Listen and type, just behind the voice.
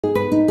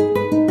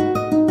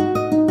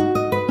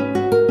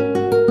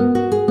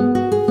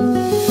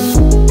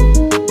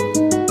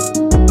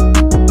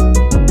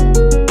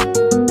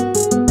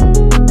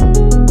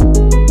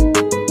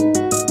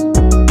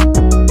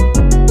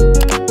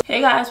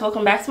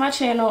welcome back to my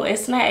channel.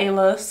 It's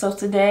Nyala. So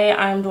today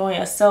I'm doing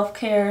a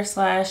self-care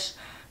slash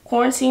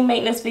quarantine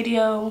maintenance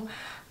video.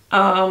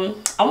 I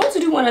want to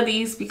do one of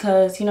these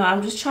because, you know,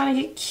 I'm just trying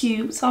to get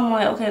cute. So I'm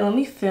like, okay, let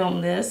me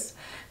film this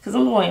because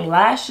I'm doing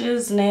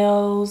lashes,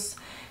 nails,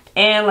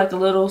 and like a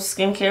little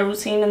skincare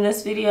routine in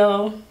this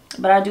video.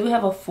 But I do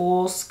have a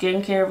full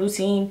skincare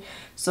routine.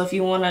 So if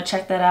you want to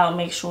check that out,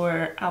 make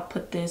sure I'll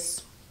put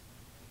this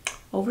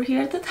over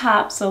here at the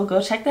top. So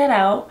go check that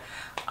out.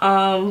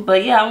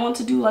 But yeah, I want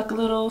to do like a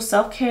little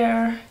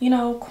self-care, you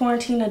know,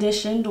 quarantine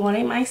edition, doing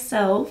it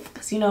myself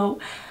because, you know,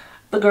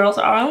 the girls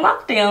are on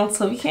lockdown,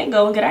 so we can't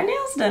go and get our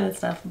nails done and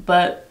stuff.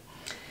 But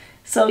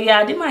so yeah,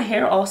 I did my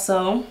hair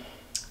also.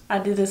 I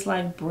did this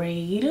like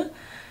braid.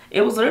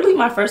 It was literally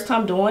my first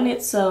time doing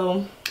it,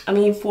 so I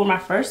mean, for my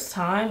first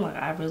time, like,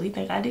 I really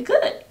think I did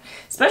good,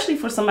 especially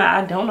for somebody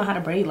I don't know how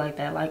to braid like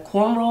that. Like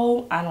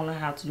cornrow, I don't know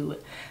how to do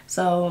it.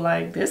 So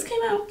like this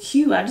came out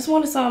cute. I just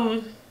wanted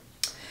some,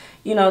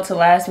 you know, to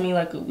last me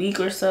like a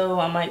week or so.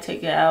 I might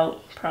take it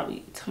out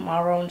probably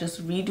tomorrow and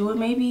just redo it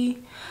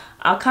maybe.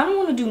 I kind of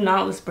want to do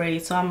knotless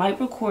braids, so I might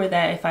record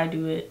that if I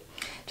do it.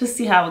 Just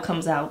see how it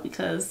comes out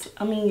because,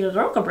 I mean, your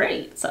girl can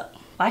braid, so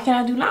why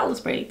can't I do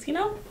knotless braids, you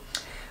know?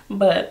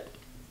 But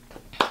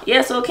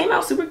yeah, so it came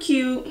out super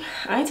cute.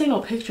 I ain't take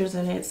no pictures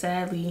in it,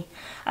 sadly.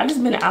 I've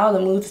just been out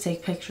of the mood to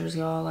take pictures,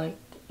 y'all, like,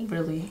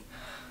 really.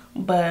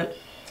 But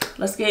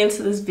let's get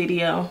into this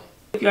video.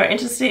 If you are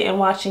interested in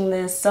watching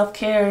this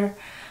self-care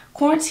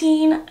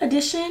quarantine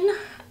edition,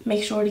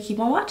 make sure to keep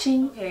on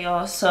watching. Okay,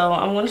 y'all, so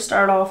I'm going to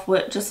start off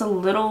with just a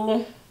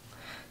little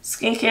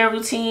skincare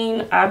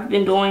routine I've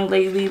been doing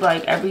lately,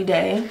 like every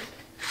day.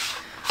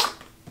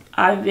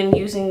 I've been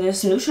using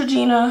this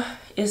Neutrogena.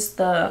 It's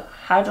the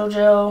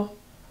hydrogel.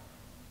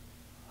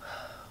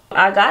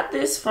 I got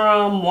this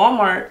from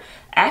Walmart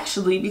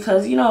actually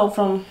because, you know,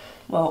 from,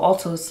 well,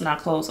 Ulta's not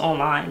closed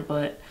online,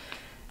 but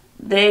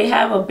they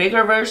have a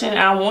bigger version, and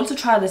I want to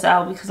try this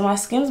out because my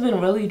skin's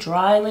been really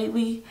dry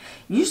lately.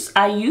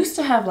 I used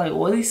to have like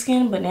oily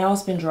skin, but now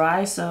it's been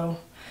dry, so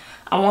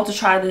I want to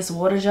try this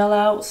water gel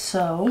out.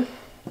 So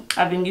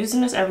I've been using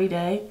this every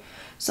day.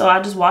 So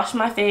I just wash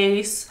my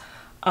face.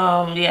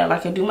 Yeah,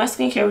 like I do my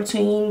skincare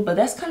routine, but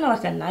that's kind of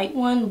like a night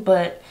one,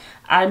 but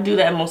I do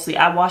that mostly.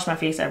 I wash my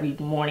face every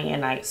morning and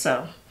night.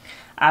 So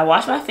I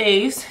wash my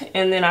face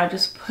and then I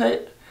just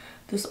put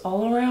this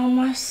all around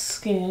my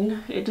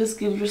skin. It just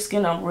gives your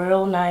skin a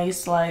real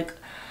nice, like,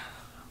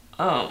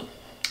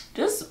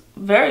 just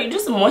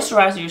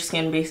moisturize your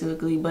skin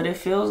basically, but it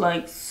feels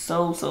like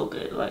so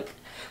good. Like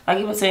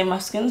even saying, my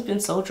skin's been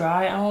so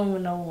dry, I don't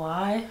even know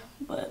why,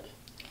 but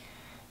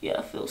yeah,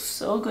 it feels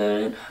so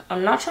good.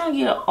 I'm not trying to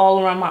get it all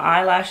around my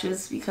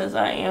eyelashes because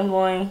I am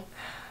going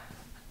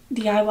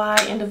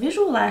DIY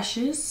individual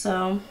lashes.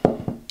 So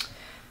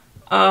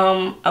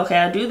okay,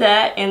 I do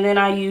that, and then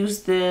I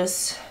use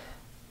this.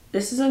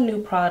 This is a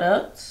new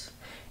product.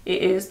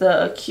 It is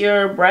the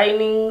Acure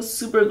Brightening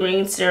Super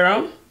Green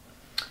Serum.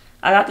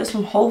 I got this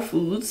from Whole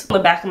Foods on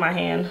the back of my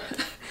hand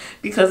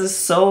because it's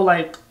so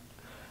like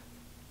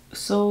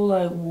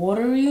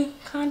watery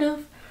kind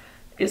of.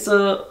 It's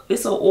a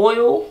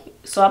oil,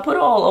 so I put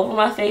it all over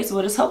my face,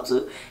 but it's supposed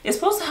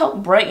to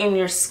help brighten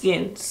your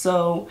skin.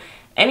 So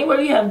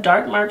anywhere you have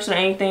dark marks or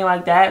anything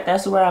like that,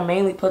 that's where I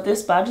mainly put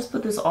this, but I just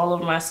put this all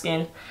over my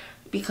skin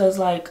because,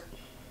 like,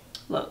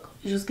 look,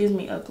 it just gives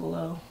me a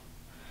glow.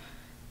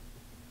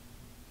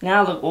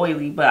 Now I look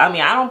oily, but I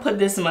mean, I don't put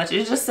this much.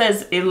 It just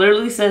says, it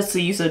literally says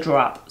to use a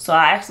drop. So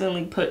I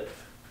accidentally put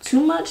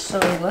too much. So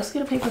let's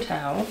get a paper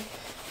towel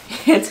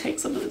and take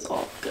some of this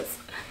off because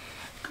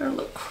I gotta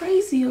look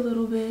crazy a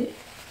little bit.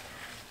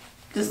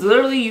 Just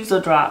literally use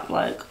a drop.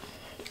 Like,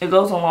 it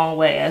goes a long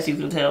way, as you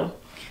can tell.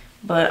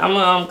 But I'm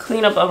gonna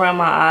clean up around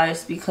my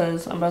eyes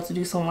because I'm about to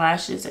do some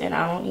lashes and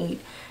I don't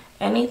need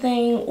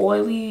anything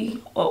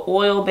oily or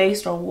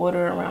oil-based or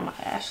water around my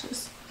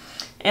lashes.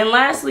 And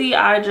lastly,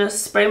 I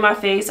just spray my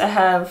face. I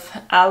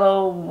have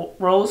aloe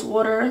rose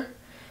water,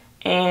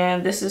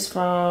 and this is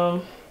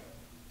from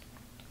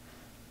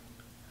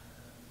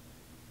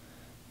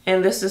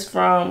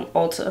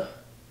Ulta.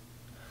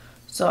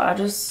 So I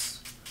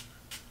just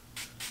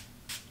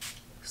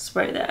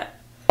spray that,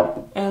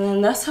 and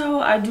then that's how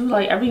I do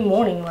like every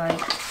morning. Like,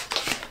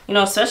 you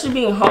know, especially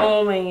being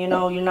home and, you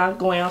know, you're not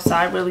going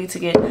outside really to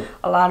get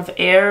a lot of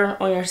air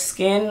on your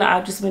skin.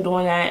 I've just been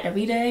doing that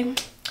every day.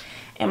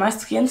 And my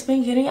skin's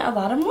been getting a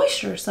lot of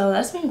moisture, so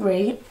that's been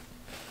great.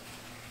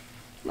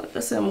 Like I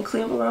said, I'm gonna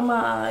clean up around my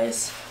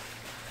eyes.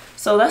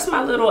 So that's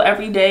my little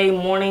everyday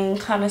morning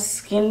kind of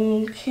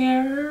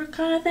skincare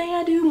kind of thing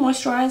I do,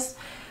 moisturize.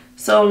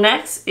 So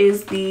next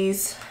is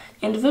these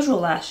individual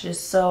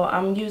lashes. So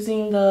I'm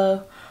using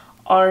the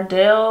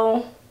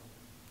Ardell.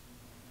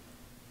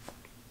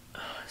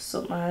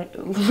 So my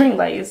ring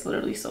light is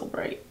literally so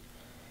bright.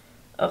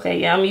 Okay,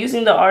 yeah, I'm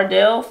using the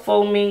Ardell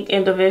Faux Mink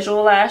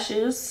individual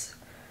lashes.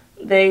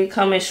 They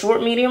come in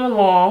short, medium, and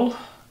long.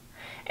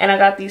 And I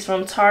got these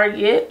from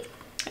Target.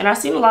 And I've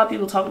seen a lot of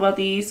people talk about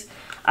these.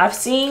 I've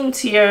seen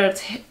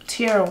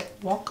Tierra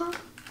Walker.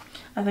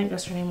 I think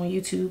that's her name on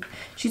YouTube.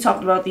 She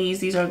talked about these.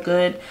 These are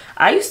good.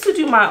 I used to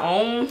do my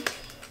own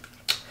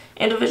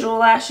individual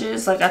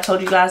lashes. Like I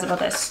told you guys about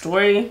that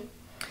story.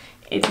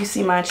 If you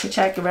see my chit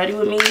chat, get ready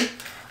with me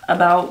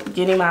about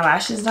getting my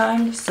lashes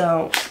done.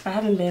 So I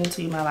haven't been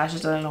to get my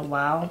lashes done in a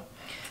while.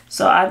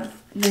 So I've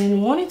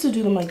been wanting to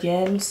do them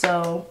again.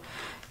 So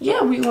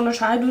yeah, we're gonna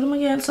try to do them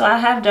again. So I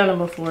have done them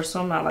before,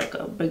 so I'm not like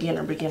a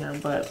beginner,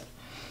 but.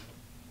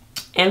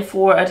 And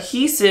for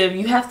adhesive,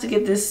 you have to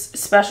get this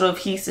special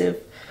adhesive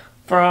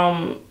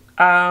from,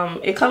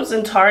 it comes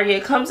in Target.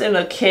 It comes in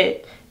a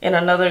kit, in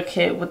another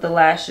kit with the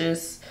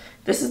lashes.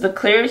 This is the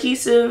clear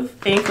adhesive,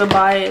 and you can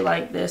buy it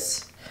like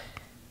this.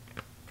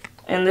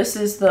 And this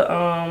is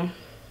the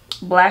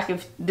black,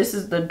 this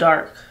is the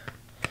dark.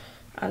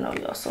 I know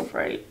y'all so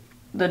bright.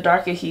 The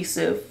dark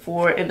adhesive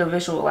for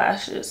individual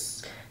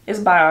lashes. It's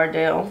by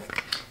Ardell.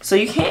 So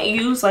you can't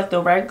use like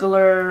the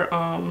regular,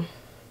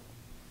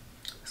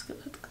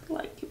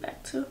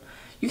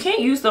 you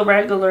can't use the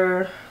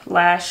regular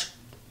lash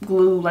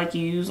glue like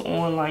you use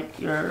on like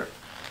your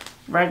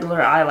regular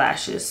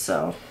eyelashes.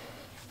 So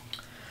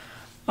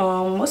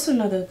what's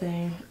another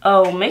thing?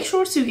 Oh, make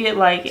sure to get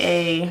like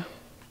a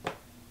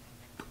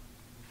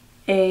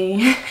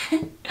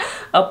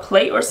a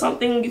plate or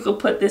something you could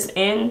put this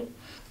in.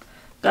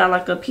 Got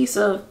like a piece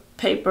of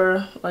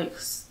paper, like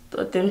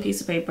a thin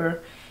piece of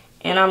paper,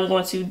 and I'm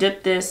going to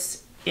dip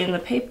this in the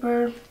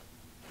paper.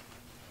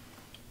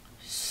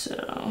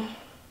 So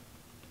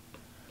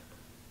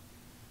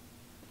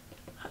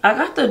I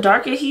got the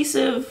dark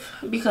adhesive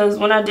because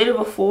when I did it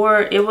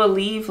before, it would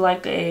leave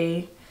like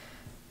a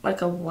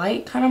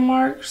white kind of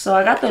mark. So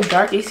I got the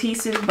dark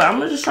adhesive, but I'm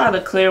gonna just try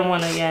the clear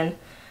one again,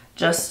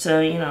 just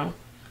to, you know,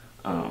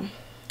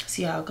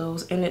 see how it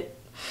goes. And it,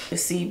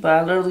 see, but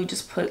I literally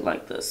just put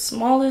like the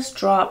smallest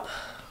drop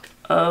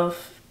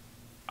of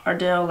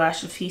Ardell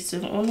lash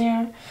adhesive on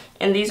there.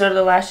 And these are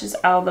the lashes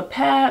out of the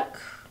pack.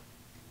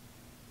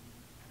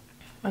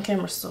 My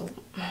camera's so,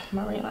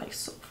 my ring light is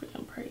so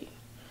freaking bright.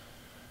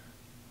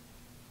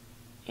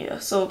 Yeah,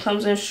 so it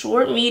comes in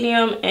short,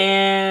 medium,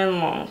 and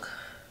long.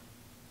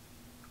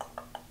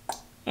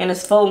 And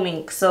it's faux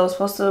mink, so it's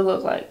supposed to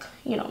look like,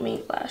 you know,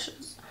 mink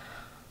lashes.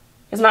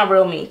 It's not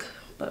real mink,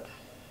 but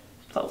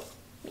faux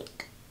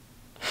mink.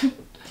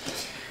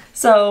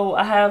 So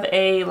I have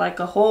like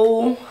a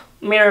whole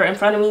mirror in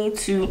front of me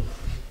to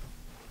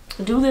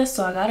do this,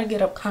 so I gotta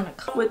get up kind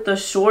of with the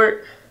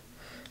shortest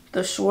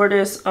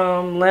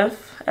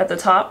length at the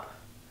top.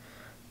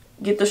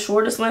 Get the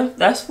shortest length.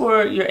 That's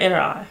for your inner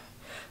eye.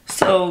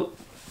 So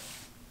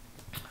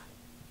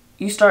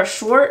you start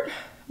short,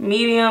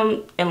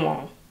 medium, and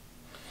long.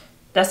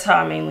 That's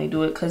how I mainly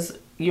do it, because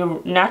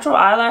your natural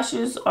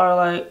eyelashes are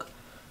like,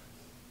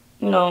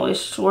 you know, it's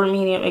short,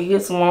 medium, it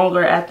gets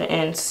longer at the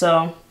end.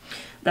 So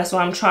that's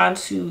why I'm trying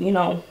to, you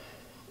know,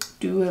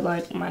 do it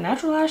like my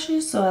natural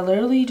lashes. So I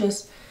literally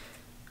just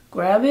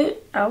grab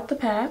it out the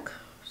pack.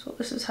 So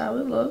this is how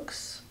it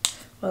looks.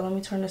 Well, let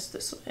me turn this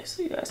way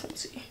so you guys can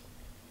see.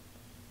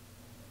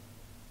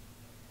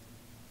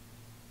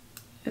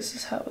 This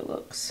is how it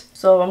looks.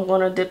 So I'm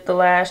going to dip the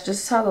lash.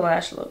 This is how the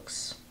lash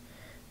looks.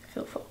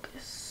 Feel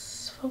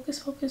focus. Focus,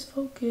 focus,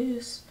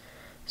 focus.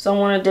 So I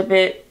want to dip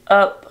it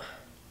up.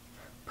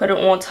 Put it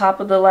on top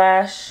of the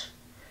lash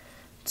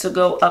to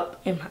go up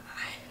in my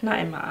eye. Not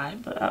in my eye,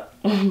 but up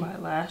on my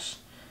lash.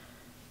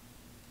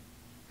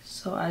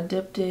 So I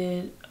dipped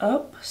it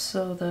up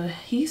so the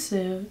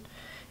adhesive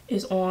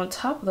is on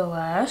top of the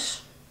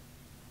lash.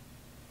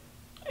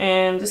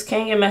 And this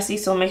can get messy,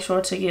 so make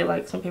sure to get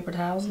like some paper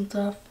towels and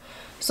stuff.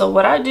 So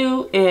what I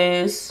do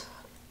is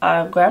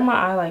I grab my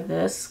eye like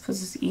this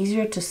because it's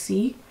easier to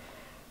see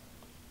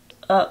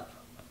up.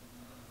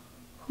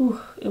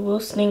 Whew, it will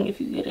sting if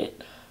you get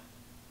it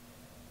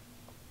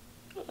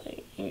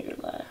like in your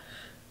lash.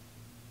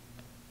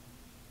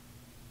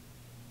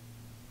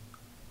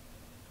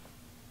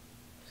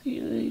 So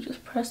you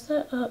just press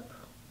that up.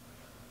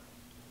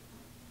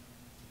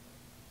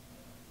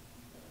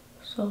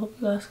 So I hope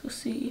you guys can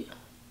see.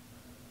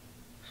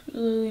 So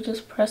you're literally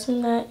just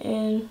pressing that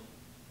in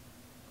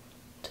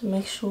to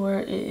make sure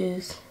it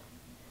is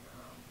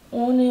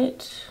on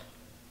it.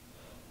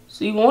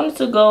 So you want it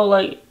to go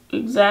like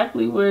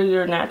exactly where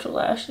your natural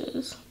lash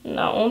is.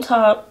 Not on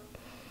top,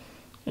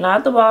 not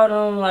at the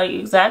bottom, like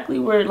exactly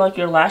where like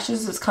your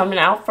lashes is coming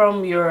out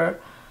from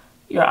your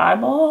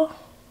eyeball.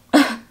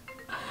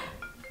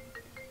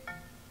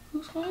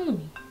 Who's calling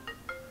me?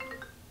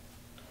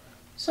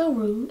 So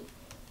rude.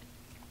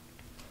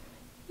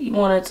 You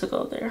want it to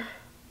go there.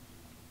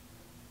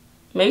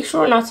 Make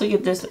sure not to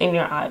get this in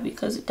your eye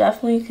because it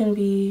definitely can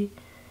be,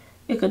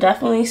 it could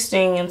definitely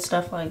sting and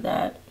stuff like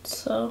that.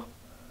 So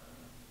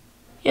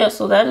yeah,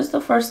 so that is the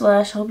first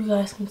lash. I hope you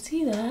guys can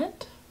see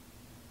that.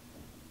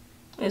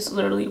 It's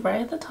literally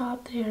right at the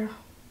top there.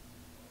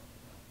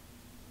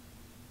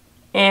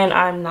 And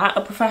I'm not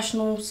a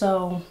professional,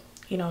 so,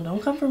 you know,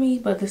 don't come for me,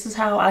 but this is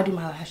how I do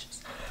my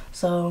lashes.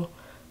 So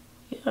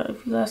yeah,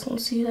 if you guys can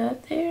see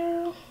that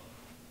there.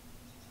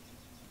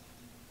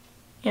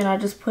 And I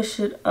just push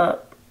it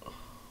up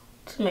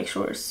to make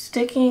sure it's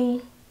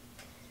sticking.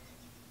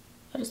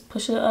 I just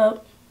push it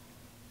up.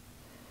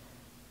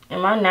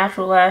 And my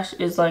natural lash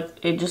is like,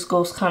 it just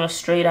goes kind of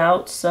straight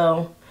out,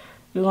 so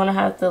you're gonna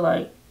have to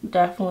like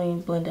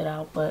definitely blend it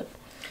out. But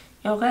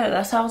okay,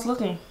 that's how it's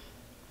looking.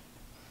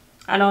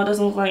 I know it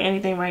doesn't look like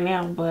anything right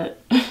now,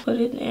 but put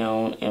it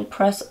down and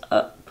press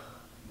up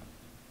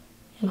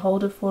and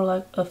hold it for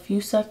like a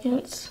few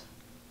seconds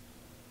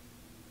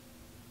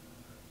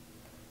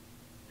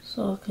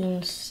so it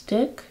can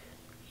stick,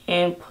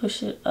 and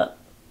push it up.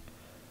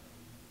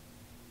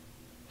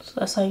 So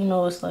that's how you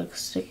know it's like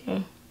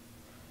sticking.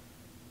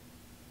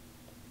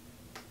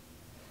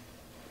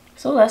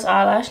 So that's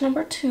eyelash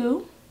number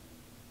 2.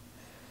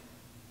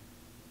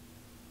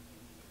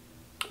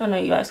 I know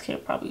you guys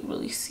can't probably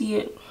really see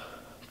it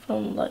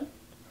from like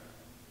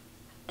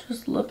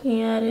just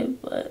looking at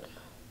it, but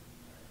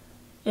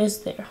it's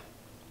there.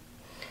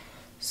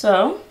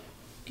 So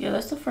yeah,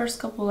 that's the first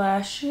couple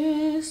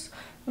lashes.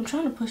 I'm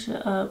trying to push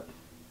it up.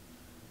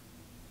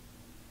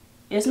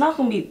 It's not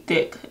gonna be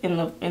thick in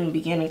the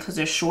beginning because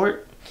they're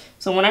short.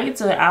 So when I get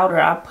to the outer,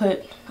 I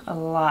put a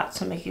lot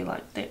to make it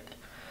like thick.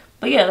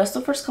 But yeah, that's the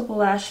first couple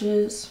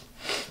lashes.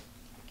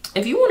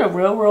 If you want a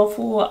real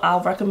full,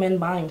 I'll recommend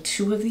buying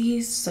 2 of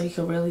these so you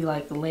can really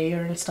like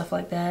layer and stuff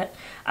like that.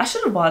 I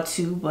should have bought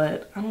 2,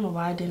 but I don't know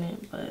why I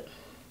didn't. But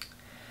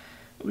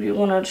we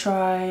want to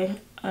try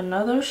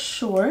another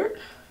short.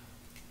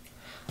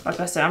 Like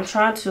I said, I'm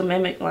trying to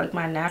mimic like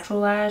my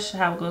natural lash,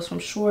 how it goes from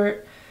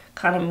short,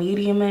 kind of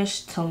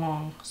medium-ish to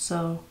long.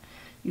 So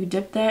you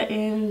dip that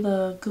in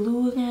the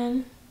glue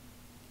again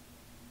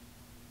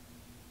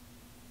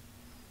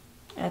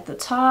at the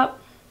top.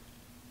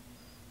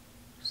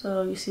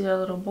 So you see the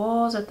little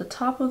balls at the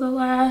top of the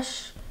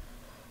lash.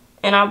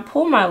 And I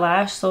pull my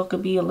lash so it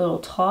could be a little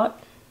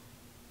taut.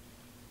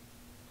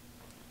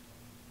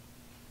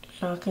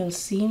 And I can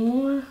see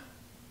more.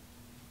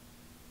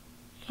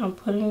 I'm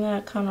putting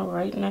that kind of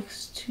right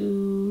next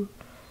to,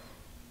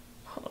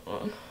 hold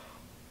on.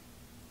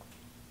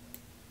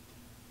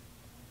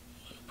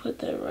 Put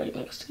that right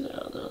next to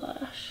the other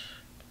lash.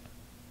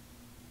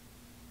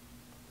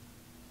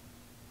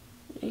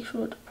 Make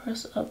sure to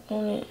press up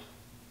on it.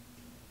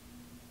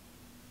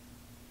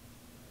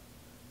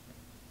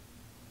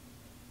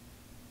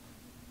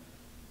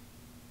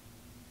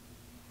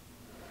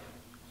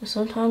 And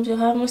sometimes you'll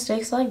have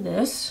mistakes like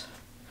this.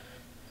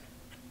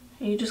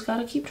 And you just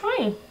gotta keep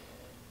trying.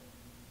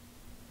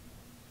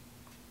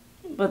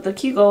 But the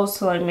key goal is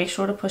to like make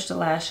sure to push the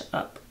lash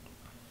up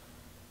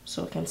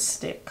so it can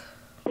stick.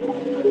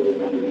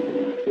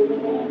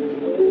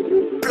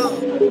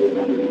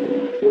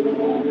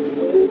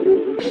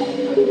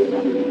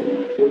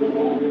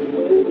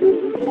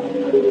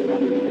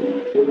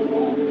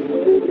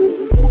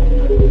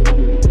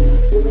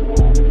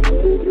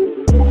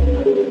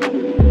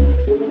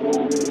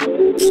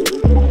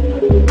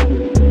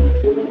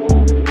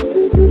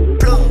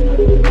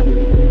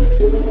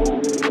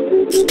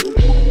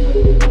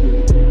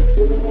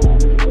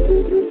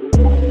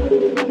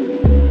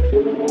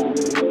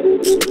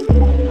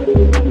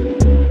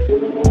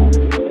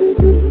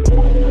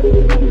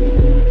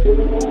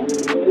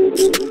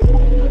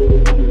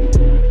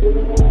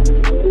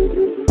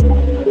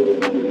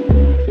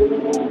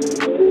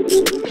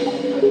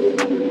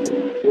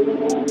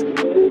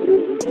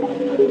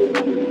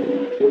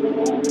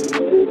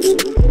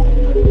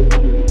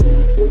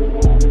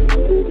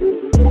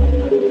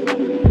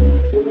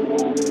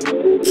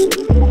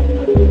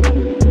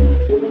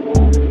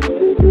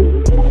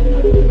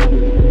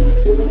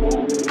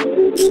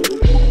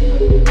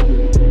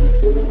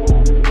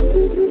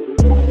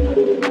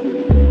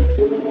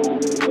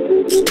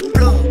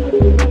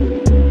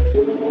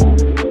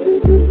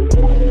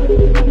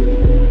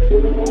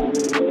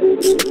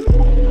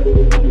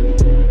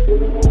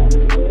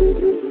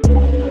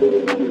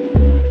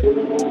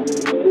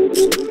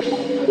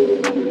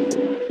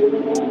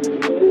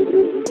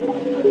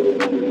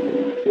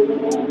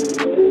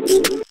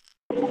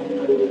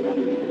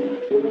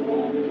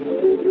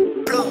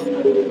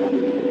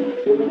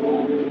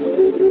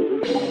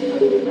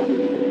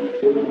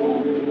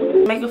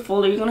 Make it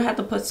fuller, you're gonna have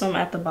to put some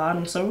at the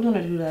bottom, so we're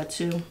gonna do that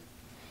too.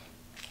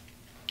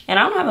 And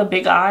I don't have a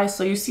big eye,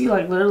 so you see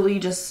like literally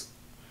just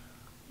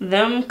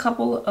them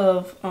couple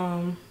of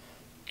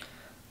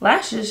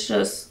lashes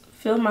just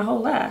filled my whole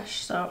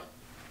lash. So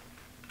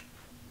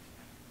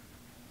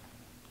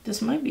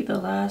this might be the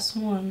last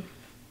one.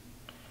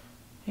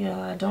 Yeah,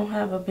 I don't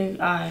have a big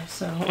eye,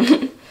 so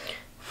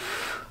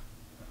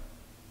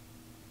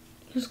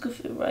this could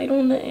fit right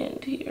on the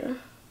end here.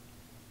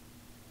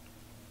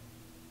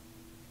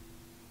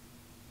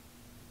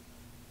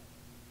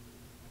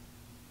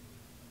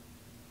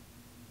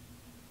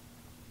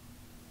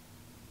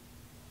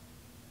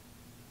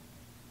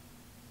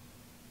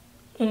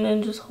 And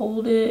then just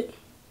hold it.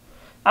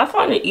 I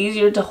find it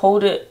easier to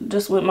hold it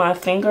just with my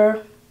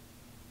finger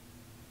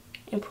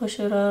and push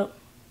it up.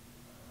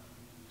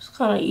 It's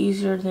kind of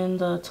easier than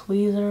the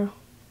tweezer.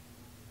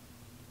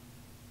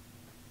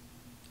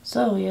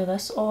 So yeah,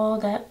 that's all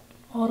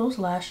those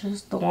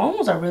lashes. The long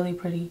ones are really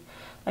pretty.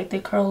 Like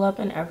they curl up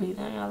and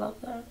everything. I love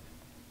that.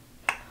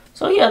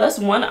 So yeah, that's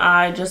one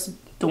eye, just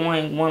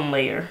doing one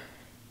layer.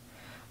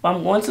 But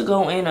I'm going to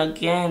go in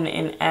again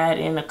and add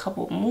in a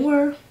couple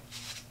more.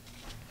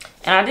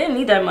 And I didn't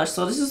need that much,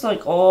 so this is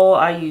like all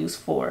I use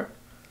for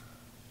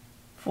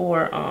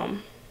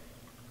one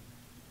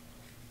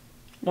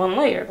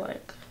layer.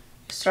 Like,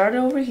 started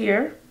over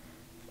here.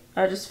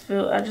 I just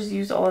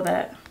used all of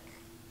that.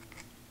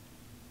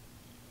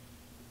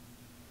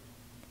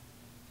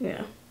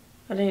 Yeah,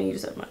 I didn't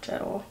use that much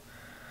at all.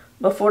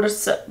 But for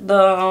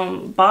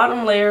the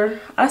bottom layer,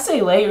 I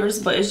say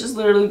layers, but it's just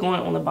literally going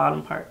on the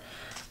bottom part.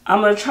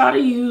 I'm gonna try to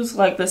use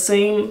like the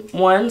same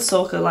one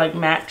so it could like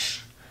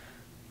match.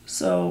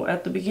 So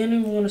at the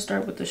beginning, we're gonna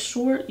start with the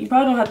short. You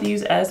probably don't have to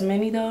use as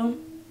many though.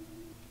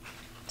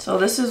 So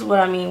this is what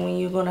I mean when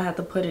you're gonna have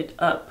to put it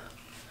up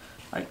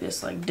like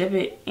this, like dip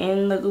it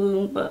in the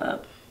glue, but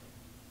up.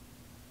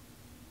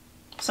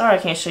 Sorry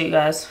I can't show you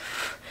guys.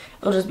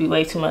 It'll just be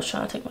way too much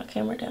trying to take my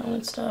camera down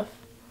and stuff.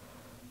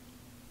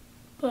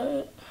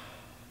 But,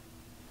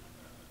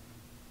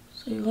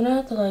 so you're gonna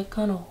have to like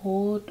kind of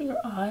hold your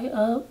eye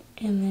up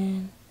and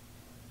then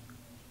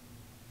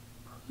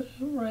put it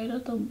right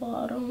at the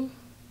bottom.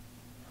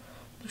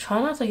 But try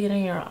not to get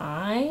in your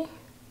eye,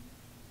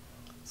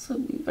 so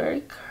be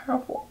very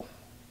careful.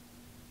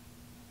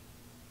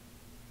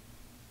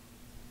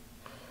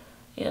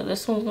 Yeah,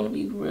 this one's gonna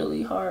be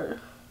really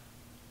hard.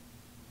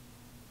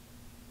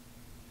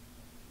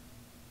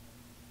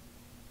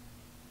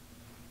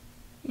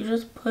 You're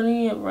just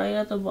putting it right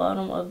at the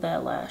bottom of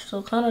that lash.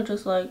 So kind of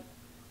just like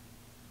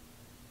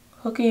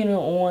hooking it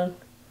on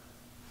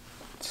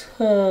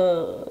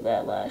to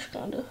that lash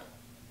kind of.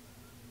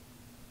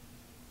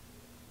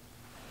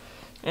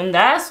 And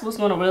that's what's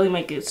going to really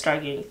make it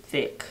start getting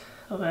thick,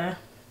 okay?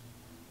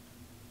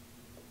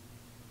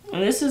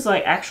 And this is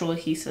like actual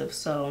adhesive,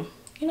 so,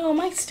 you know, it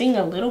might sting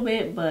a little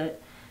bit,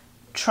 but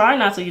try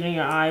not to get in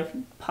your eye if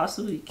you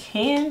possibly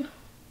can.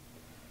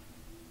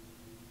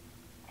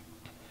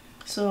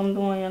 So I'm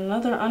doing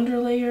another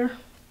underlayer.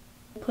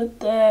 Put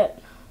that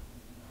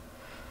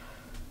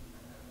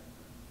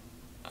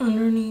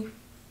underneath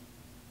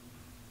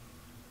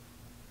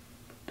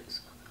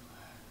this other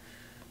lash.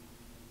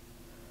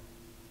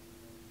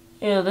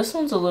 Yeah, this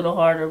one's a little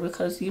harder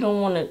because you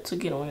don't want it to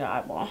get on your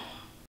eyeball.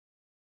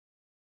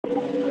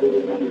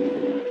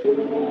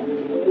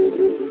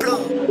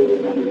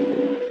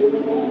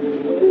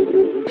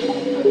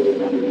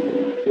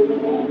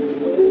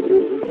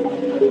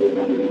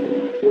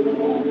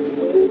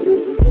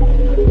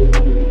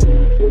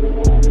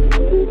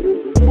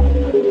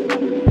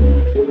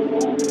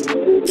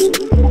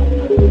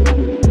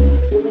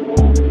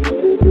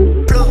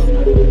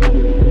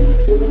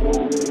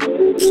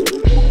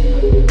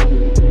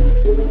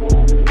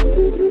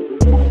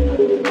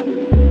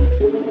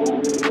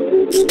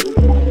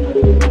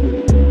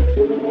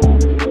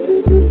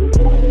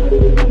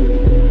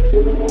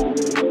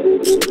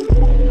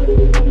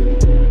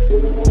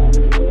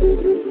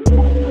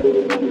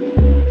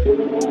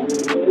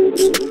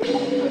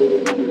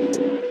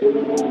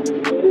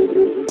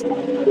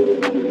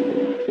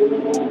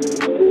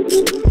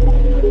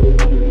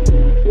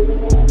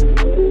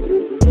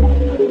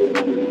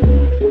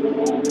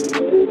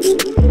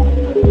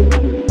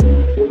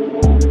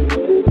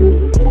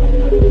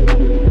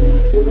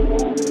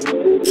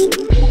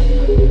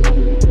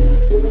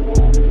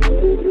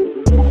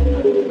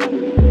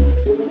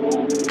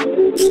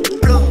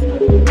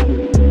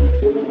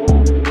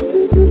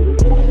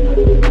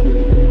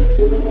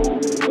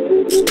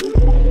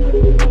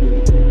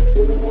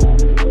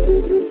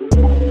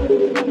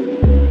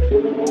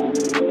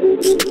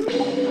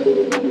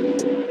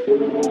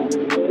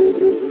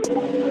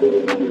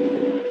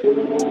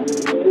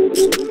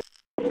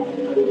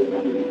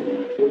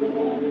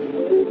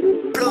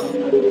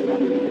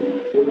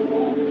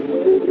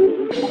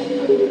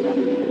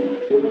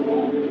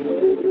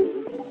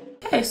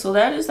 Okay, so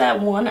that is that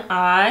one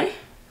eye.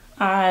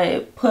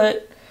 I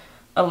put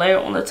a layer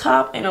on the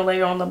top and a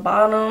layer on the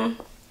bottom.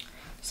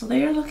 So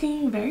they are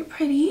looking very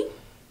pretty.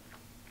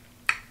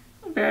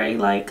 Very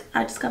like,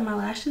 I just got my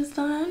lashes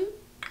done.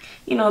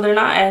 You know, they're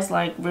not as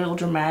like real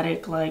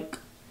dramatic like,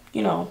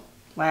 you know,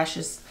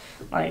 lashes,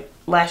 like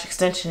lash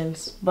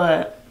extensions.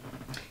 But,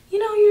 you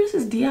know, yours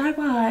is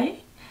DIY.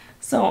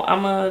 So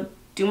I'm gonna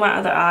do my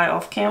other eye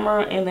off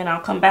camera and then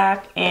I'll come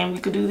back and we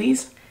could do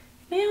these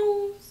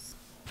nails.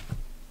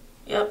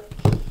 Yep,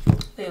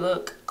 they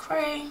look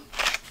cray.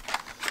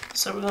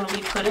 So we're gonna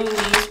be putting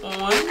these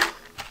on.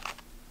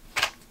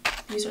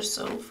 These are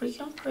so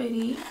freaking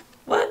pretty.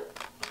 What?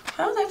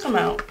 How did that come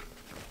out?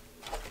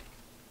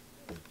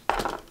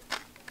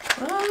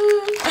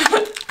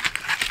 What?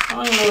 I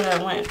don't even know where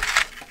that went.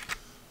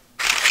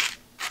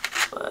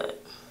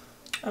 But,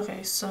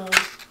 okay, so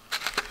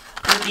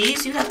with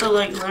these you have to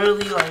like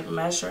literally like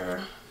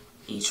measure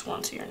each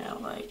one to your nail.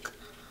 Like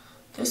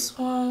this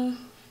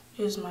one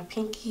is my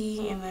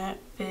pinky and that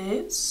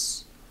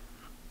fits.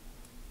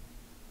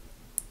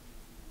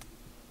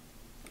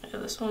 Yeah,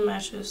 this one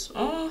matches.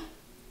 Oh,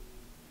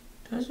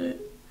 does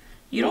it?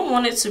 You don't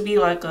want it to be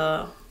like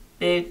a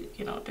big,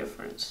 you know,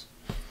 difference.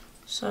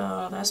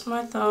 So that's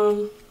my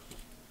thumb.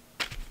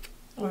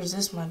 Or is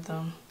this my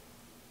thumb?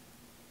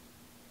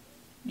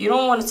 You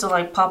don't want it to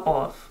like pop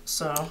off,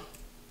 so.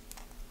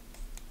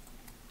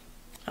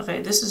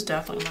 Okay, this is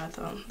definitely my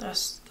thumb. The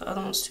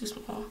other one's too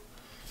small.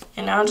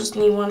 And now I just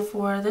need one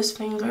for this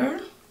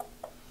finger.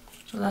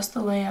 So that's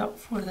the layout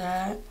for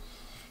that.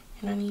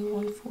 And I need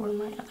one for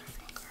my other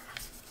finger.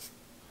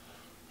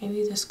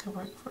 Maybe this could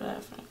work for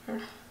that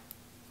finger.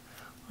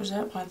 Or is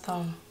that my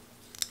thumb?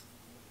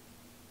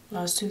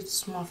 No, it's too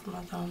small for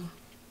my thumb.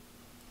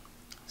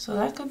 So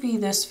that could be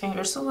this finger.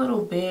 It's a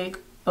little big,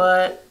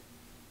 but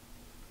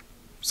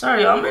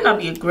sorry, y'all, it might not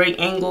be a great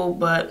angle,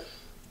 but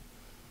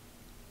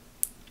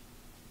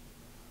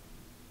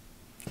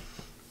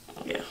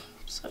yeah,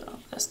 so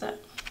that's that.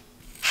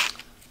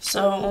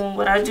 So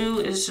what I do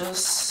is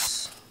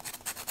just,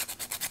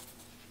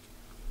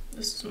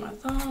 this is my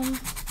thumb.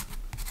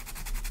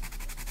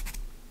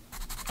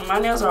 And my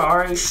nails are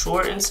already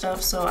short and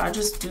stuff, so I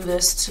just do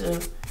this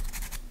to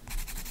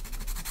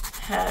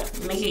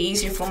make it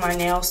easier for my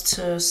nails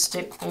to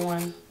stick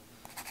on.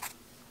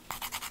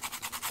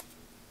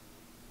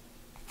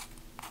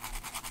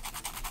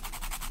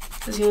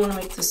 Because you want to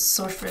make the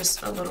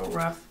surface a little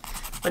rough.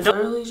 But don't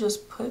really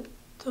just put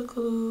the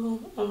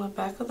glue on the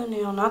back of the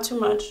nail, not too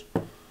much.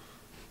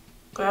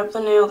 Grab the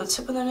nail, the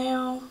tip of the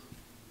nail,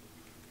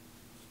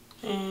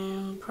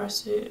 and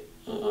press it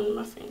on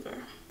my finger.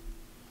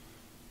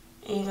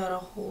 And you gotta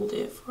hold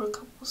it for a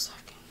couple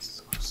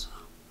seconds also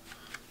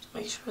to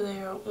make sure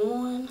they are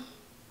on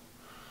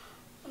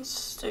and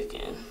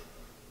sticking.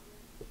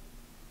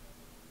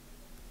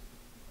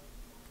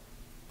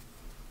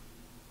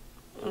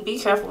 And be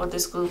careful with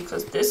this glue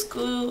because this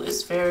glue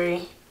is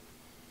very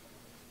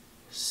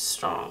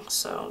strong,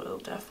 so it'll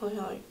definitely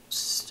like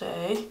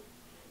stay.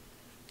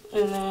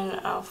 And then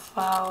I'll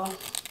file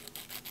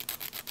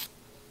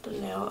the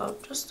nail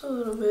up just a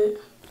little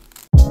bit.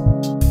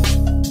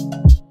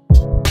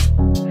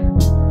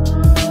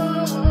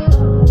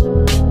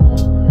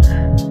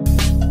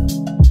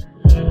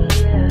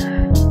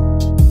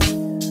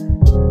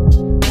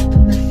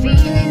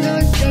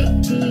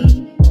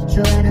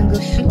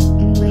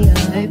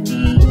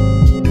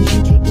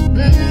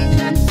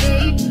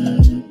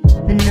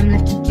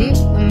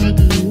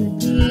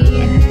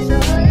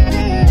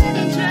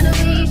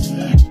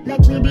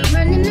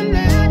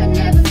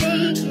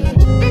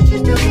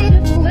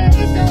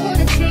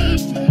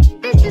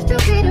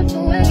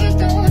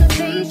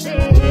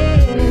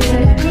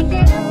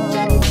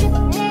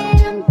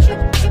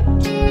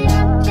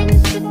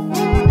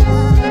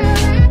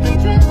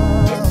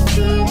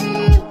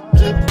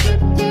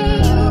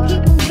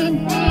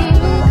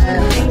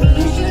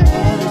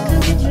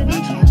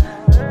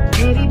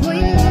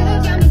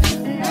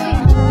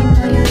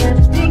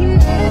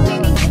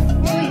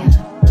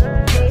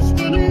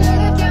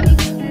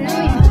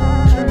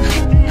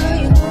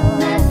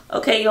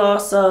 Okay, y'all,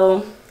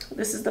 so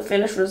this is the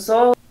finished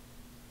result.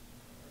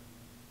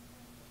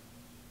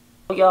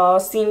 Y'all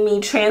seen me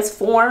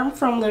transform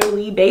from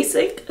literally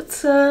basic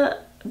to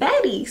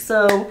baddie.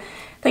 So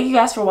thank you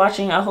guys for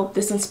watching. I hope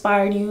this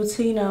inspired you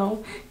to, you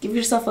know, give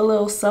yourself a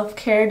little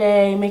self-care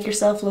day, make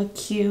yourself look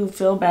cute,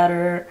 feel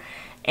better.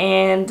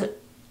 And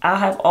I'll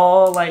have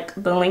all like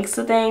the links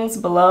to things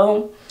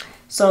below.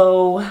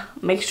 So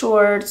make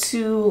sure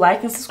to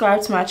like and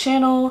subscribe to my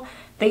channel.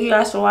 Thank you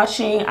guys for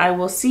watching. I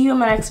will see you in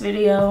my next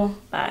video.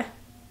 Bye.